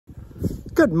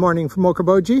Good morning from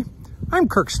Okoboji. I'm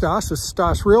Kirk Stoss with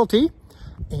Stoss Realty,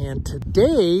 and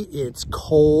today it's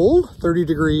cold, 30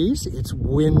 degrees, it's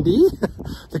windy.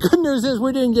 The good news is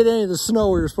we didn't get any of the snow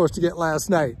we were supposed to get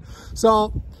last night.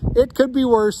 So it could be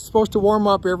worse. It's supposed to warm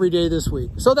up every day this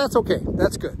week. So that's okay,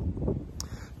 that's good.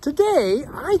 Today,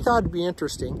 I thought it'd be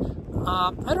interesting.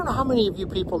 I don't know how many of you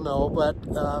people know,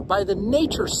 but by the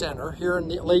Nature Center here in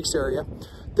the Lakes area,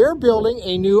 they're building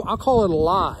a new, I'll call it a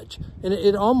lodge, and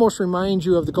it almost reminds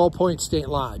you of the Gull Point State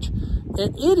Lodge.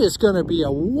 And it is going to be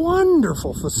a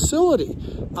wonderful facility.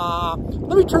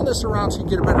 Let me turn this around so you can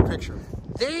get a better picture.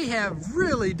 They have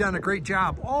really done a great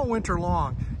job all winter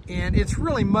long, and it's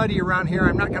really muddy around here.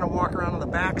 I'm not going to walk around on the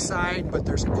backside, but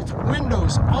it's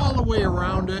windows all the way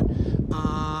around it.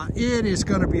 It is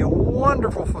going to be a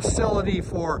wonderful facility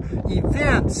for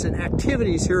events and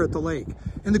activities here at the lake.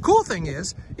 And the cool thing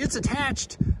is, it's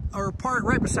attached or part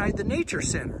right beside the Nature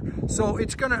Center. So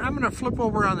I'm gonna flip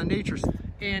over on the Nature Center.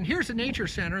 And here's the Nature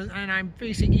Center, and I'm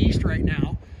facing east right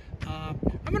now.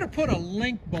 I'm gonna put a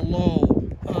link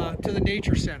below to the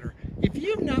Nature Center. If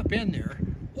you've not been there,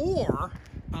 or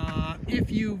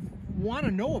if you want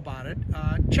to know about it,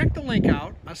 check the link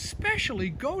out. Especially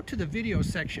go to the video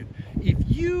section. If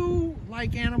you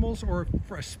like animals, or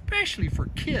especially for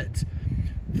kids,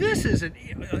 this is an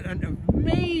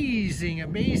amazing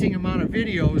amount of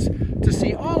videos to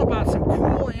see all about some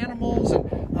cool animals,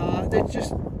 and that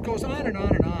just goes on and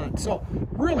on and on. So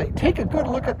really take a good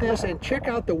look at this and check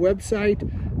out the website.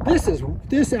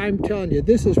 This I'm telling you,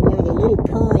 this is one of the little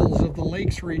pearls of the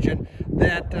Lakes region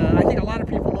that I think a lot of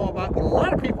people know about, but a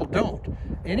lot of people don't.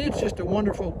 And it's just a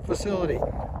wonderful facility.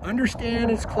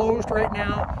 Understand it's closed right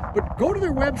now, but go to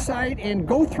their website and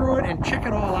go through it and check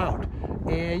it all out.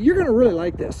 And you're gonna really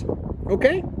like this,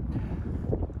 okay?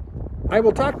 I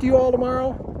will talk to you all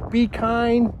tomorrow. Be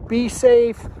kind, be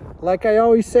safe. Like I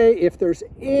always say, if there's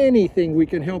anything we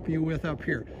can help you with up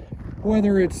here,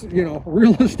 whether it's,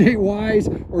 real estate wise,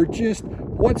 or just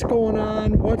what's going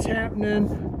on, what's happening,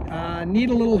 need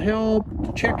a little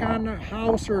help, check on a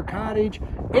house or a cottage,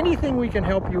 anything we can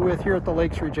help you with here at the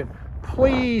Lakes region,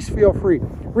 please feel free.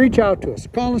 Reach out to us,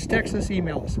 call us, text us,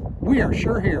 email us. We are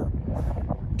sure here.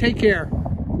 Take care.